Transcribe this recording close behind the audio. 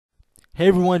Hey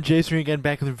everyone, Jason here again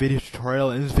back with a video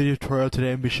tutorial. In this video tutorial today,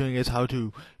 I'm going to be showing you guys how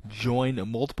to join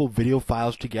multiple video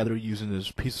files together using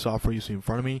this piece of software you see in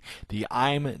front of me, the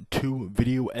ImToo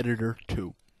Video Editor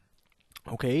 2.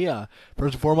 Okay,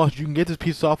 first and foremost, you can get this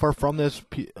piece of software from this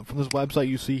website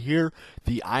you see here,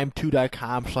 the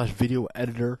imtoo.com/video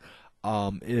editor.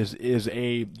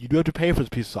 You do have to pay for this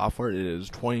piece of software. It is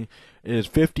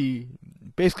basically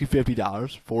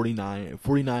 $50,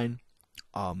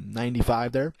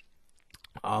 49.95 there.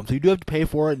 So you do have to pay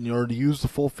for it in order to use the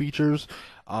full features.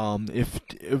 If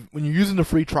when you're using the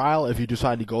free trial, if you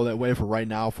decide to go that way for right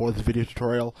now for this video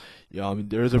tutorial,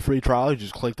 there is a free trial. You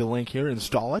just click the link here,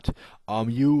 install it.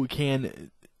 You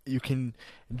can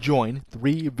join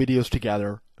 3 videos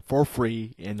together for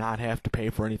free and not have to pay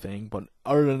for anything. But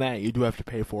other than that, you do have to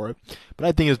pay for it. But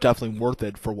I think it's definitely worth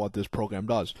it for what this program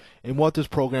does and what this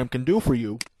program can do for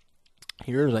you.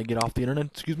 Here, as I get off the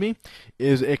internet,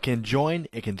 is it can join,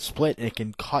 it can split, and it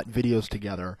can cut videos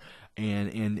together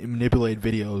and manipulate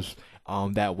videos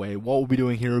that way. What we'll be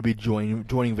doing here will be joining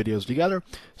videos together.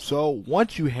 So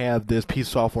once you have this piece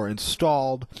of software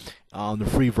installed, the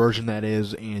free version that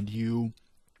is, and you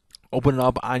open it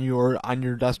up on your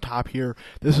desktop here,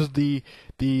 this is the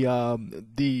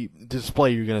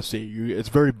display you're gonna see. It's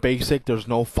very basic. There's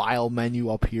no file menu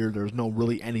up here. There's no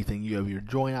really anything. You have your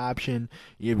join option,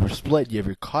 you have your split, you have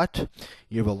your cut,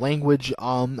 you have a language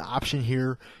option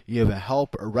here, you have a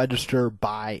help, a register,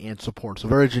 buy, and support. So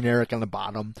very generic on the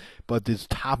bottom, but this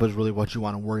top is really what you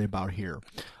want to worry about here.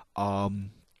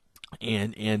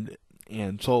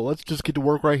 And so let's just get to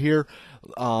work right here.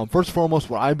 First and foremost,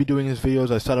 what I'll be doing in this video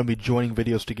is I said I'll be joining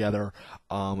videos together.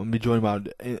 I'll be joining about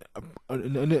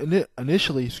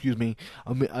initially,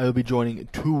 I'll be joining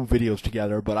 2 videos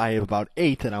together, but I have about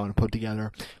 8 that I want to put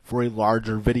together for a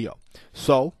larger video.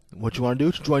 So what you want to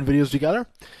do to join videos together,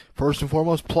 first and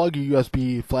foremost, plug your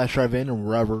USB flash drive in or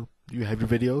wherever you have your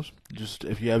videos. Just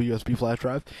if you have a USB flash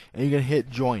drive, and you're gonna hit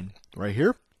join right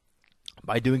here.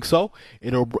 By doing so,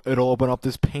 it'll open up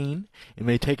this pane. It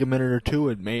may take a minute or 2.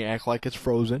 It may act like it's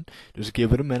frozen. Just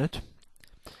give it a minute.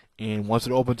 And once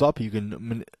it opens up, you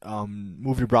can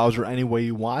move your browser any way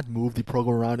you want, move the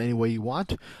program around any way you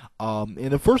want.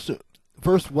 And the first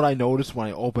what I noticed when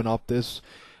I open up this,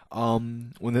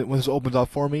 when this opens up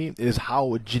for me, is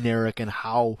how generic and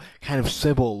how kind of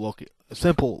simple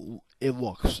it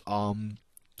looks.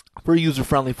 Very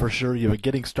user-friendly for sure. You have a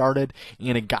getting started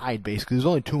and a guide. Basically, there's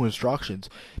only 2 instructions.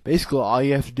 Basically, all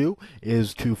you have to do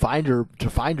is to find your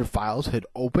files, hit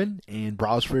open and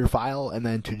browse for your file, and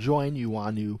then to join, you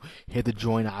want to hit the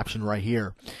join option right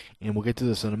here. And we'll get to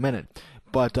this in a minute.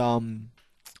 But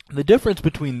the difference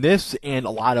between this and a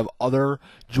lot of other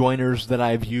joiners that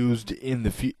I've used in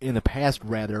the past,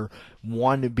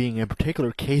 one being in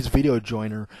particular Case Video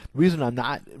Joiner. The reason I'm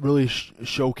not really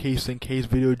showcasing Case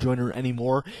Video Joiner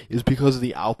anymore is because of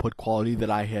the output quality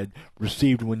that I had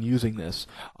received when using this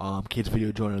Case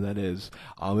Video Joiner. That is,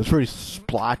 it's very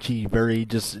splotchy, very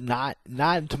just not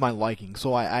to my liking.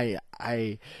 So I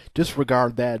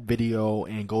disregard that video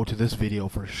and go to this video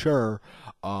for sure.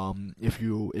 If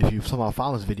you somehow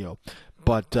found this video,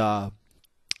 but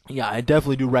yeah, I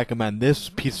definitely do recommend this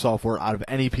piece of software out of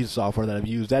any piece of software that I've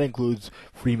used. That includes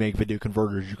FreeMake Video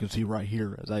Converters. You can see right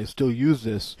here, as I still use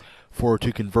this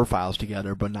to convert files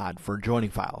together, but not for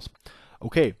joining files.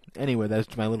 Okay. Anyway,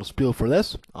 that's my little spiel for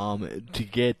this. To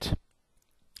get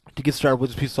started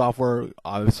with this piece of software,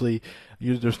 obviously,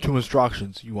 there's 2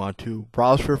 instructions. You want to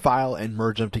browse for a file and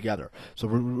merge them together. So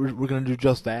we're going to do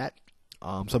just that. So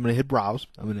I'm going to hit browse.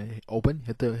 I'm going to open,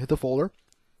 hit the folder.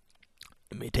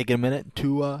 It may take a minute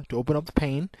to open up the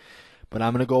pane, but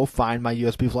I'm going to go find my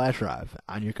USB flash drive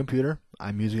on your computer.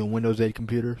 I'm using a Windows 8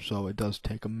 computer, so it does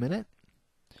take a minute,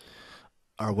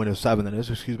 or Windows 7 that is.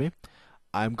 Excuse me.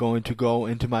 I'm going to go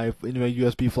into my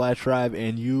USB flash drive,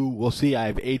 and you will see I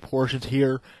have 8 portions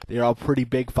here. They're all pretty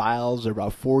big files. They're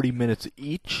about 40 minutes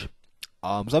each. So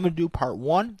I'm going to do part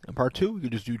 1 and part 2. You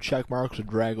can just do check marks or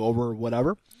drag over or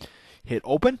whatever. Hit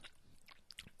open.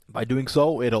 By doing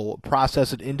so, it'll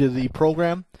process it into the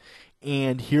program,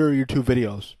 and here are your 2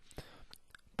 videos.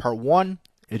 Part 1,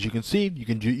 as you can see, you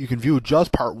can view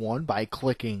just part 1 by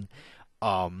clicking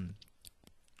clicking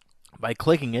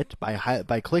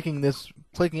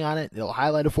on it. It'll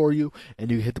highlight it for you, and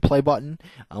you hit the play button.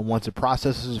 Once it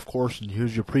processes, of course, and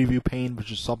here's your preview pane,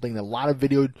 which is something that a lot of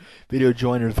video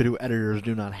joiners, video editors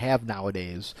do not have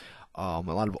nowadays. A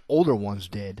lot of older ones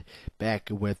did back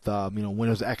with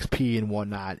Windows XP and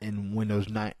whatnot, and Windows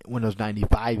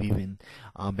 95 even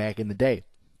back in the day.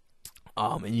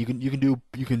 And you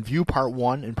can view part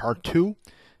 1 and part 2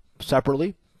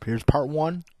 separately. Here's part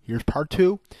 1. Here's part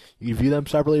 2. You can view them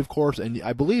separately, of course, and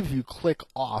I believe if you click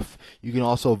off, you can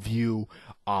also view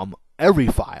every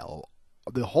file,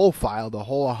 the whole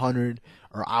 100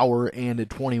 or hour and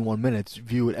 21 minutes.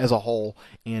 View it as a whole,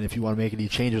 and if you want to make any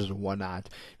changes or whatnot.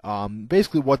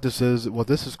 Basically, what this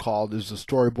is called is a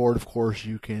storyboard. Of course,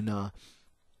 you can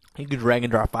drag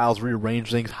and drop files,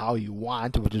 rearrange things how you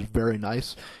want, which is very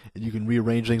nice. And you can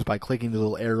rearrange things by clicking the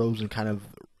little arrows and kind of,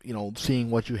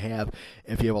 seeing what you have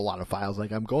if you have a lot of files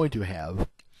like I'm going to have.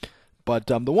 But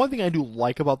the one thing I do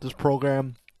like about this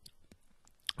program,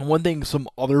 and one thing some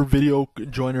other video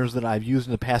joiners that I've used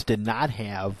in the past did not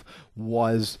have,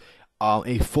 was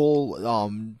a full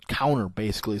counter,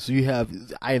 basically. So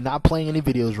I am not playing any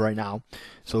videos right now,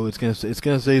 so it's gonna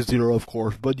say 0, of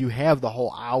course, but you have the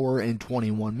whole hour and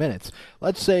 21 minutes.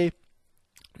 Let's say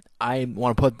I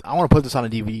want to put this on a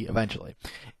DVD eventually,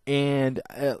 and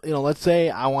let's say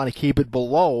I want to keep it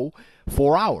below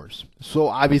 4 hours. So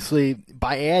obviously,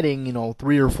 by adding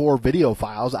 3 or 4 video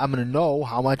files, I'm going to know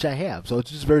how much I have. So it's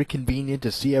just very convenient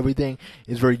to see everything.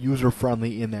 It's very user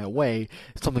friendly in that way.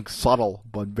 It's something subtle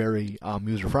but very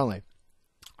user friendly.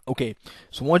 Okay,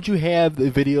 so once you have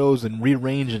the videos and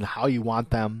rearrange and how you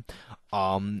want them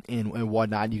and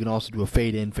whatnot, you can also do a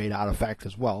fade in, fade out effect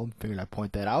as well. Figured I'd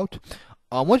point that out.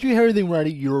 Once you have everything ready,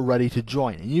 you're ready to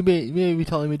join. And you may be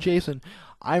telling me, Jason,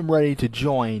 I'm ready to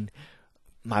join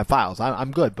my files.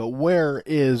 I'm good, but where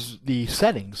is the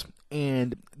settings?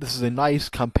 And this is a nice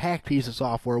compact piece of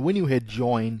software. When you hit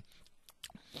join,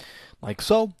 like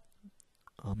so,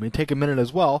 it may take a minute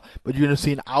as well, but you're going to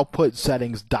see an output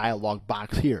settings dialog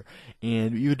box here.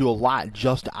 And you can do a lot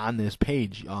just on this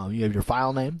page. You have your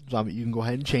file name, so you can go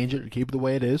ahead and change it or keep it the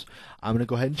way it is. I'm going to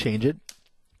go ahead and change it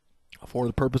for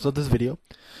the purpose of this video.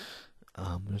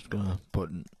 I'm just going to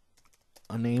put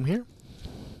a name here.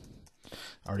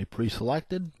 Already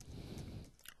pre-selected.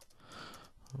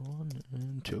 1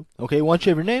 and 2. Okay, once you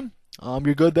have your name,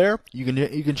 you're good there. You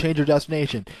can change your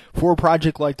destination for a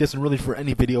project like this, and really for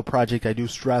any video project. I do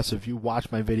stress, if you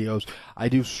watch my videos, I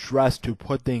do stress to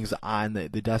put things on the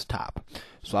desktop.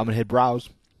 So I'm gonna hit browse,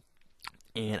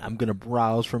 and I'm gonna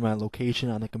browse for my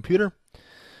location on the computer.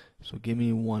 So give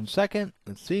me 1 second.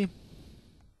 Let's see.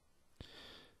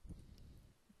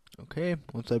 Okay,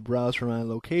 once I browse for my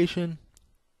location,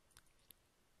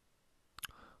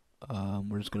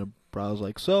 we're just going to browse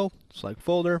like so, select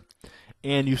folder,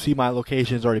 and you see my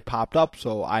location has already popped up,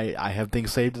 so I have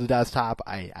things saved to the desktop.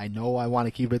 I know I want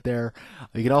to keep it there.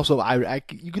 You can also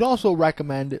you can also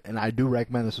recommend, and I do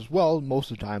recommend this as well most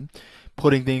of the time,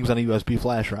 putting things on a USB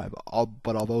flash drive.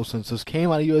 But although since this came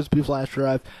on a USB flash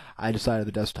drive, I decided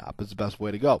the desktop is the best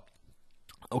way to go.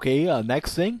 Okay,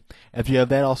 next thing, if you have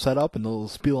that all set up and a little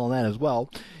spiel on that as well,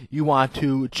 you want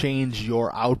to change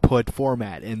your output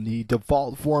format. And the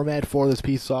default format for this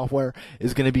piece of software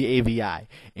is going to be AVI.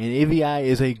 And AVI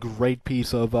is a great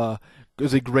piece of,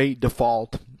 is a great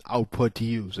default output to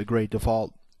use, a great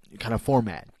default kind of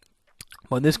format.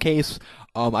 But in this case,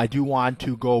 I do want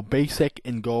to go basic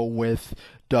and go with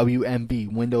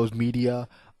WMV, Windows Media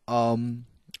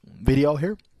Video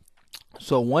here.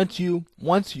 So once you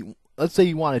let's say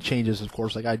you want to change this, of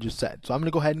course, like I just said. So I'm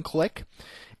going to go ahead and click,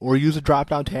 or use a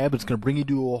drop-down tab. It's going to bring you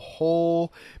to a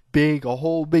whole big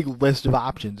list of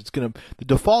options. The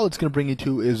default it's going to bring you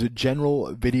to is a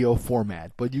general video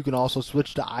format, but you can also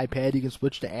switch to iPad. You can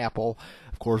switch to Apple,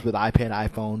 of course, with iPad,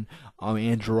 iPhone,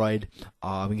 Android.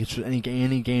 You can switch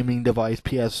any gaming device,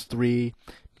 PS3,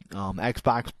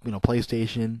 Xbox,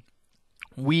 PlayStation,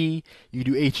 Wii. You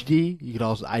can do HD. You can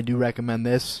also, I do recommend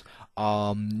this.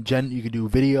 You can do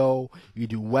video, you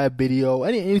can do web video,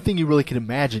 anything you really can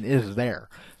imagine is there.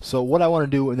 So what I want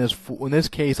to do in this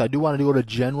case, I do want to do it a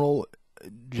general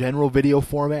video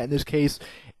format in this case.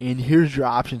 And here's your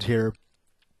options here.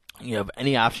 You have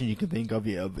any option you can think of.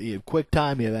 You have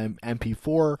QuickTime, you have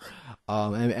MP4,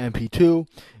 MP2,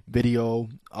 video,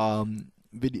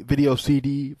 video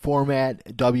CD format,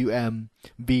 WMV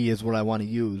is what I want to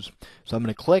use. So I'm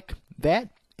going to click that.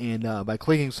 And by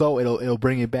clicking so, it'll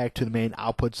bring it back to the main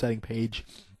output setting page.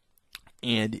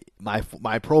 And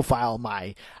my profile,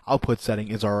 my output setting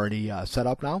is already set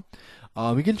up now.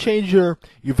 You can change your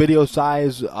video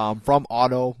size from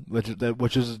auto, which is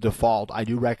the default. I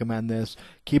do recommend this.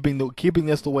 Keeping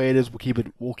this the way it is, we'll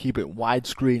keep it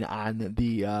widescreen on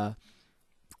the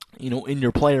in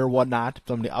your player or whatnot.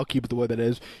 I'll keep it the way that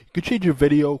is. You can change your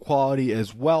video quality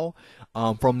as well,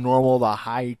 from normal to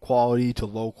high quality to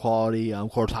low quality.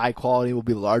 Of course, high quality will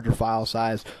be the larger file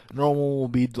size. Normal will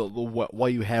be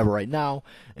what you have right now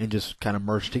and just kind of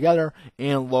merge together.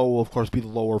 And low will, of course, be the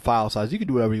lower file size. You can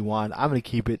do whatever you want. I'm going to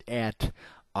keep it at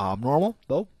normal,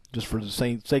 though. just for the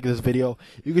sake of this video.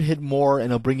 You can hit more, and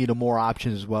it'll bring you to more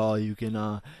options as well. You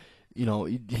can,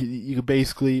 you can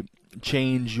basically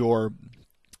change your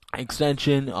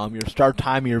extension, your start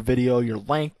time of your video, your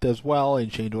length as well,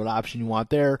 and change what option you want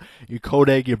there. Your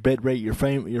codec, your bit rate, your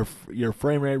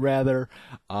frame rate rather.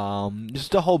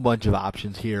 Just a whole bunch of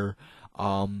options here.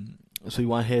 So you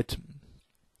want to hit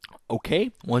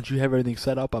OK. Once you have everything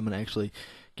set up, I'm gonna actually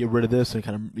get rid of this and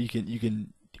kind of you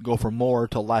can go from more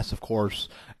to less, of course.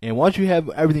 And once you have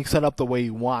everything set up the way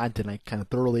you want, and I kind of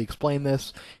thoroughly explain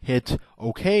this, hit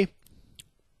OK.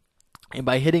 And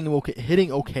by hitting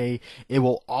OK, it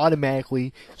will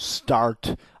automatically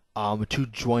start to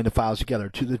join the files together,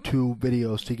 to the two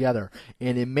videos together.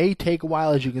 And it may take a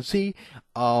while, as you can see,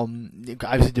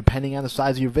 obviously depending on the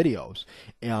size of your videos.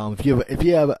 If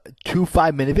you have 2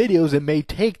 5-minute videos, it may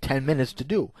take 10 minutes to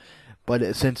do.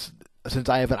 But since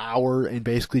I have an hour and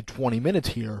basically 20 minutes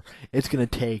here, it's going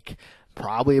to take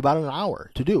probably about an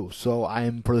hour to do. So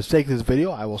for the sake of this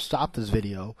video, I will stop this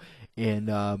video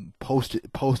and post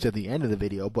at the end of the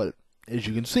video. But as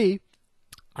you can see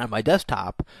on my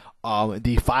desktop,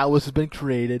 the file list has been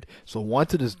created. So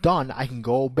once it is done, I can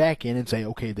go back in and say,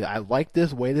 okay, I like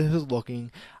this way this is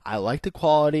looking. I like the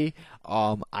quality.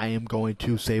 I am going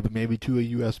to save it maybe to a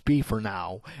USB for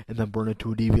now, and then burn it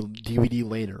to a DVD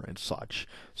later and such.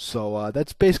 So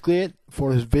that's basically it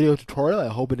for this video tutorial. I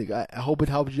hope it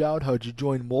helps you out how to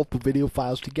join multiple video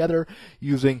files together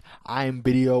using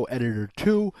ImVideo Editor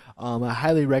 2. I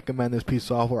highly recommend this piece of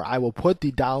software. I will put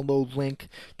the download link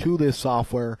to this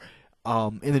software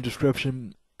in the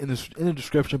description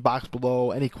box below.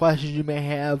 Any questions you may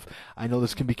have, I know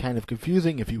this can be kind of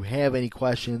confusing. If you have any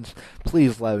questions,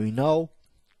 please let me know.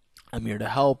 I'm here to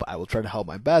help. I will try to help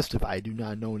my best. If I do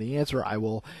not know any answer, I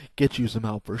will get you some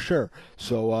help for sure.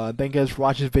 So thank you guys for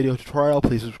watching this video tutorial.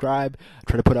 Please subscribe. I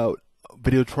try to put out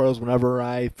video tutorials whenever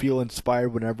I feel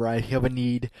inspired, whenever I have a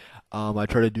need. I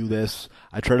try to do this.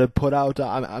 I try to put out,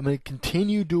 I'm going to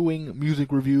continue doing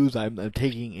music reviews. I'm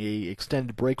taking a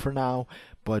extended break for now,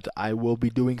 but I will be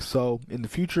doing so in the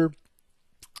future.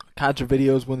 Concert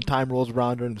videos when the time rolls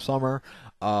around during the summer.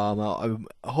 I'll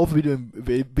hopefully be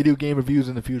doing video game reviews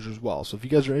in the future as well. So if you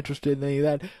guys are interested in any of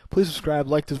that, please subscribe,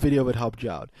 like this video if it helped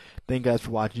you out. Thank you guys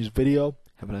for watching this video.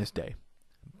 Have a nice day.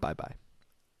 Bye-bye.